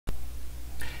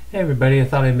Hey everybody, I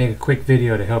thought I'd make a quick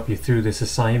video to help you through this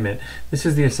assignment. This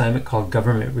is the assignment called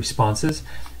Government Responses,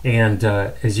 and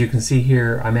as you can see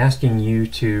here, I'm asking you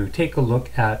to take a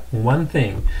look at one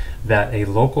thing that a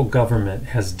local government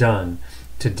has done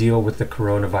to deal with the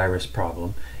coronavirus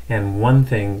problem, and one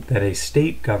thing that a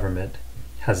state government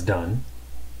has done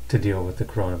to deal with the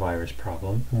coronavirus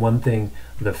problem, one thing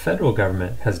the federal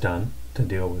government has done to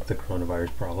deal with the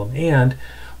coronavirus problem, and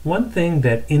one thing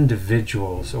that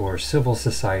individuals or civil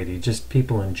society, just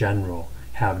people in general,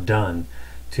 have done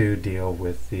to deal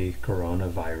with the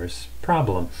coronavirus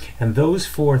problem. And those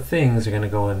four things are going to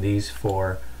go in these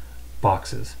four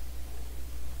boxes.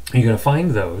 You're going to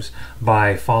find those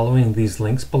by following these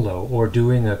links below or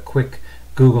doing a quick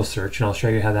Google search, and I'll show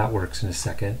you how that works in a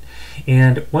second.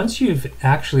 And once you've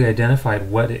actually identified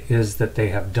what it is that they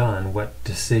have done, what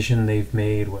decision they've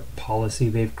made, what policy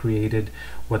they've created,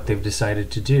 what they've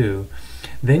decided to do,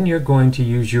 then you're going to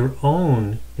use your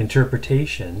own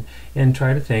interpretation and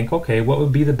try to think, okay, what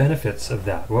would be the benefits of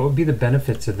that? What would be the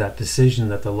benefits of that decision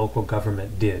that the local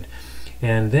government did?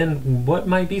 And then what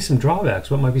might be some drawbacks?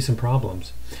 What might be some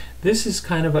problems? This is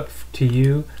kind of up to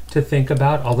you to think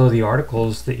about, although the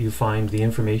articles that you find, the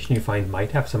information you find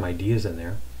might have some ideas in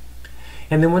there.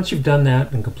 And then once you've done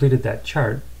that and completed that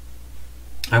chart,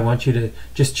 I want you to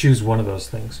just choose one of those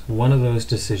things, one of those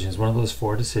decisions, one of those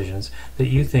four decisions that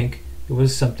you think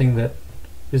was something that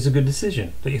is a good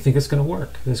decision, that you think is going to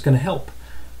work, that's going to help.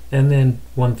 And then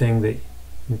one thing that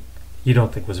you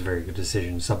don't think was a very good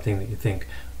decision, something that you think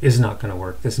is not going to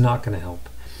work, that's not going to help,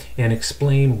 and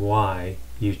explain why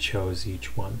you chose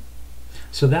each one.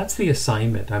 So that's the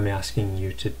assignment I'm asking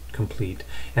you to complete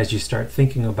as you start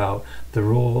thinking about the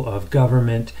role of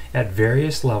government at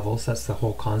various levels. That's the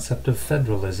whole concept of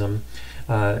federalism,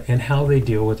 and how they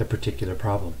deal with a particular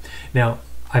problem. Now,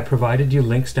 I provided you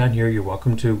links down here. You're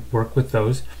welcome to work with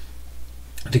those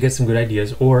to get some good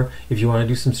ideas, or if you want to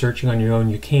do some searching on your own,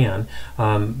 you can.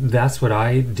 That's what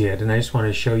I did, and I just wanted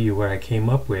to show you what I came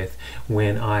up with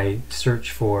when I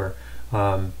search for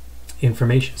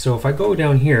information. So if I go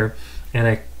down here and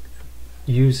I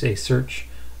use a search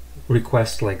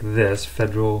request like this,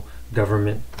 Federal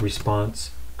Government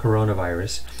Response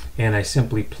Coronavirus, and I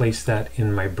simply place that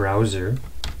in my browser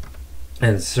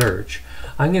and search,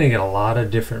 I'm going to get a lot of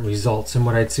different results. And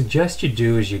what I'd suggest you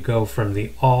do is you go from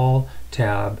the All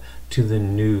tab to the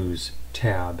News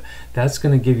tab. That's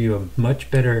going to give you a much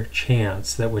better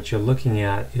chance that what you're looking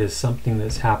at is something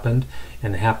that's happened,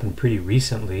 and happened pretty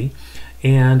recently,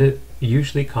 and it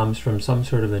usually comes from some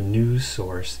sort of a news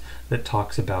source that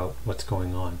talks about what's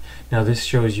going on. Now this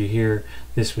shows you here,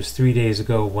 this was 3 days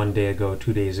ago, 1 day ago,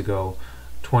 2 days ago,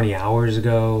 20 hours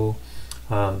ago,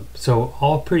 so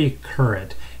all pretty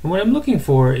current. And what I'm looking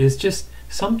for is just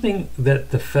something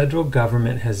that the federal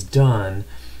government has done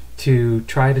to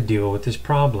try to deal with this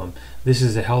problem. This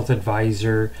is a health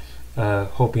advisor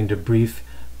hoping to brief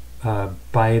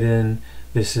Biden.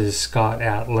 This is Scott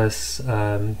Atlas,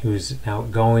 who's an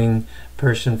outgoing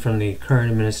person from the current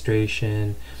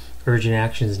administration. Urgent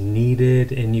actions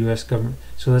needed in U.S. government.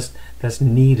 So that's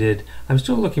needed. I'm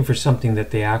still looking for something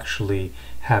that they actually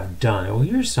have done. Well,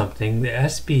 here's something. The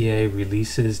SBA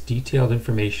releases detailed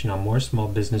information on more small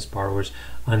business borrowers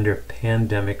under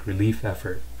pandemic relief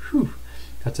effort. Whew,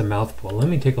 that's a mouthful. Let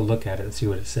me take a look at it and see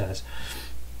what it says.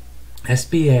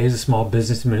 SBA is a Small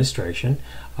Business Administration.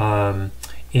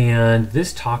 And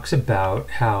this talks about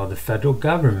how the federal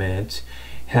government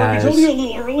has... Well, we told you a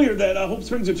little earlier that Hope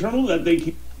Springs Eternal, that they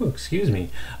keep... Oh, excuse me.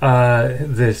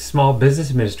 The Small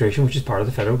Business Administration, which is part of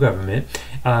the federal government,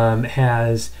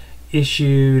 has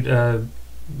issued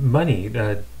money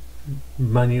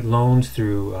loans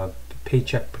through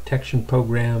Paycheck Protection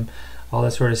Program, all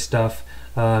that sort of stuff.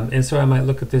 And so I might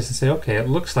look at this and say, okay, it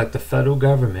looks like the federal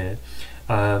government,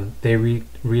 they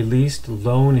released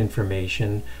loan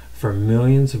information for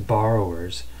millions of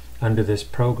borrowers under this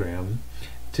program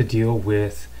to deal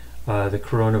with the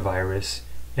coronavirus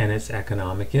and its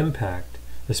economic impact,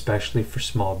 especially for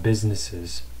small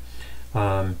businesses.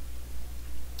 And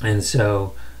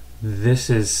so this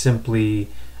is simply,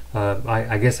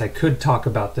 I guess I could talk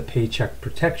about the Paycheck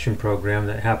Protection Program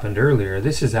that happened earlier.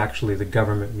 This is actually the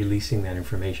government releasing that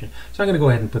information. So I'm going to go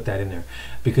ahead and put that in there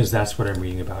because that's what I'm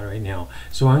reading about right now.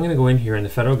 So I'm going to go in here in the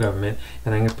federal government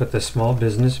and I'm going to put the Small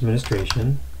Business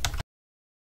Administration.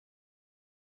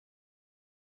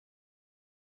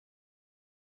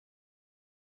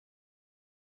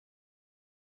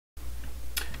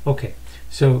 Okay,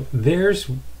 so there's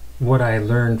what I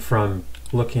learned from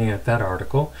looking at that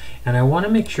article, and I want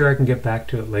to make sure I can get back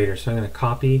to it later. So I'm going to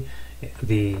copy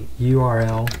the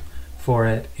URL for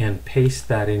it and paste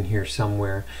that in here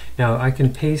somewhere. Now I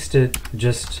can paste it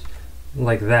just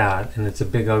like that and it's a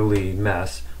big ugly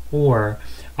mess, or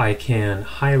I can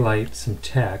highlight some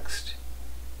text.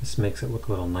 This makes it look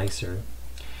a little nicer,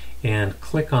 and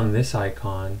click on this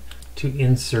icon to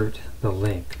insert the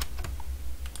link.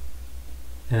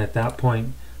 And at that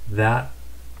point, that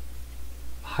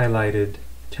highlighted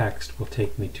text will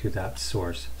take me to that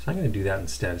source. So I'm going to do that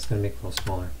instead. It's going to make it a little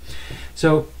smaller.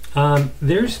 So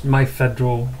there's my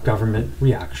federal government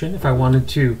reaction. If I wanted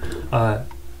to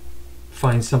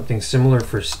find something similar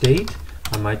for state,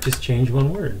 I might just change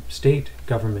one word. State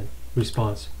government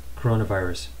response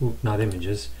coronavirus. Ooh, not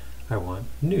images. I want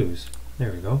news.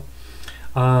 There we go.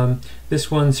 This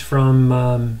one's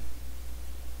from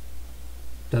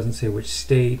doesn't say which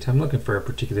state. I'm looking for a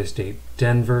particular state.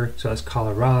 Denver, so that's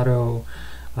Colorado.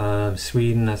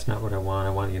 Sweden, that's not what I want.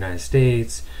 I want the United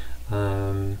States.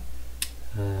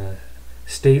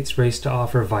 States race to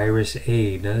offer virus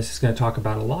aid. Now this is going to talk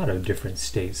about a lot of different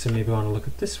states, so maybe I want to look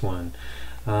at this one.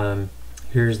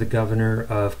 Here's the governor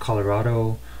of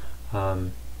Colorado.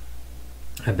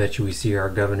 I bet you we see our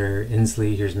Governor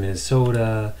Inslee. Here's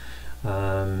Minnesota.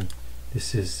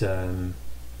 This is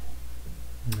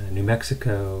New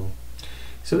Mexico.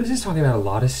 So this is talking about a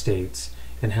lot of states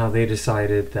and how they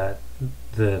decided that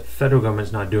the federal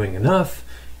government's not doing enough.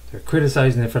 They're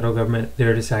criticizing the federal government.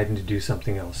 They're deciding to do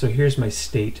something else. So here's my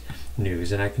state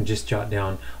news, and I can just jot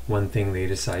down one thing they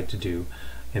decide to do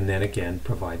and then again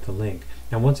provide the link.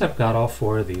 Now once I've got all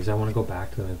four of these, I want to go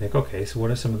back to them and think, okay, so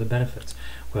what are some of the benefits?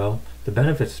 Well, the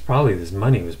benefits, probably this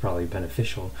money was probably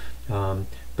beneficial,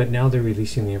 but now they're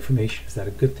releasing the information. Is that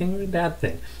a good thing or a bad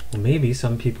thing? Well, maybe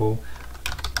some people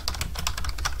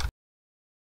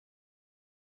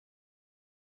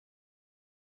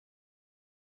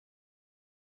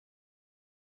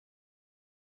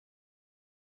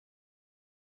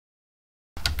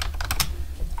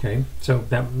okay, so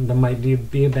that might be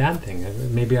a bad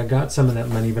thing. Maybe I got some of that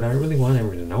money, but I really want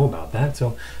everyone to know about that.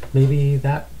 So maybe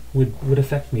that would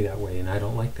affect me that way, and I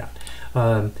don't like that.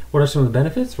 What are some of the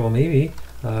benefits? Well, maybe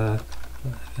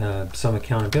some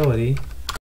accountability.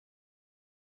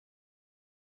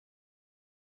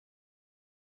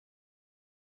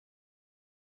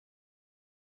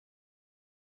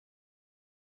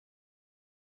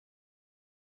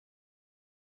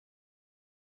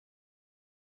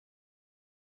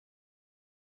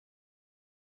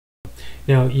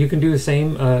 Now you can do the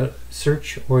same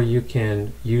search, or you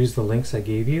can use the links I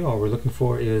gave you. All we're looking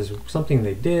for is something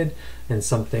they did and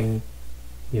something,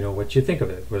 you know, what you think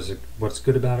of it. What's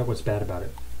good about it, what's bad about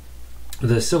it.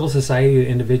 The civil society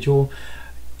individual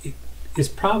is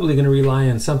probably going to rely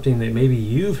on something that maybe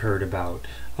you've heard about.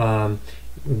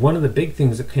 One of the big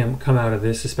things that can come out of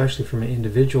this, especially from an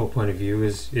individual point of view,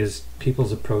 is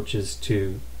people's approaches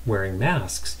to wearing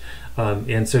masks.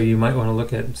 And so you might want to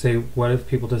look at, say, what if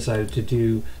people decided to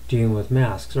do dealing with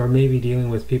masks, or maybe dealing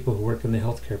with people who work in the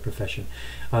healthcare profession.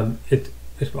 It's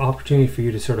an opportunity for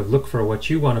you to sort of look for what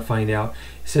you want to find out.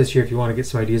 It says here if you want to get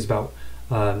some ideas about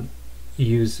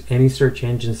use any search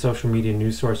engine, social media,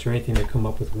 news source, or anything to come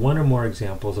up with one or more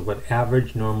examples of what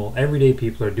average, normal, everyday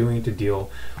people are doing to deal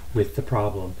with the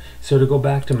problem. So to go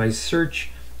back to my search,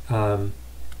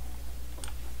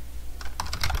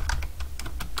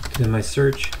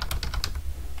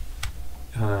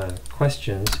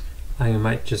 questions, I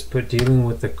might just put dealing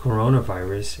with the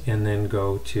coronavirus and then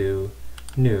go to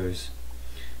news.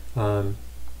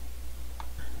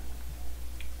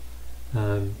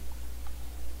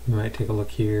 We might take a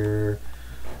look here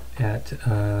at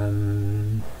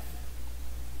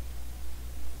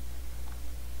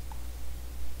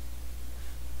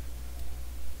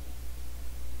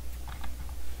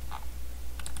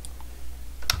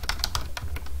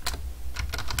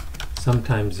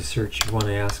sometimes the search you want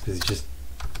to ask is just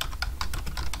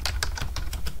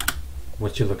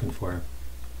what you're looking for.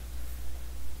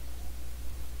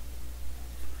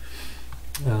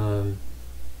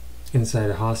 Inside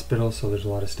a hospital, so there's a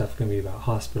lot of stuff going to be about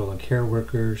hospital and care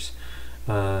workers.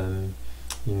 You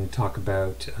can talk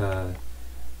about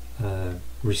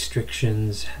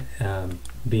restrictions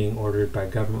being ordered by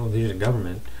government. Well, there's a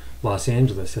government. Los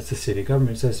Angeles, that's the city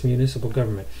government, so that's municipal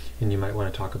government, and you might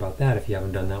want to talk about that if you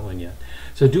haven't done that one yet.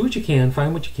 So do what you can,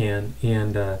 find what you can,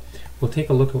 and we'll take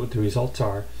a look at what the results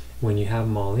are when you have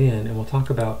them all in, and we'll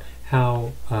talk about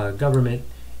how government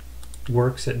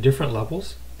works at different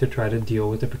levels to try to deal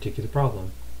with a particular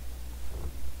problem.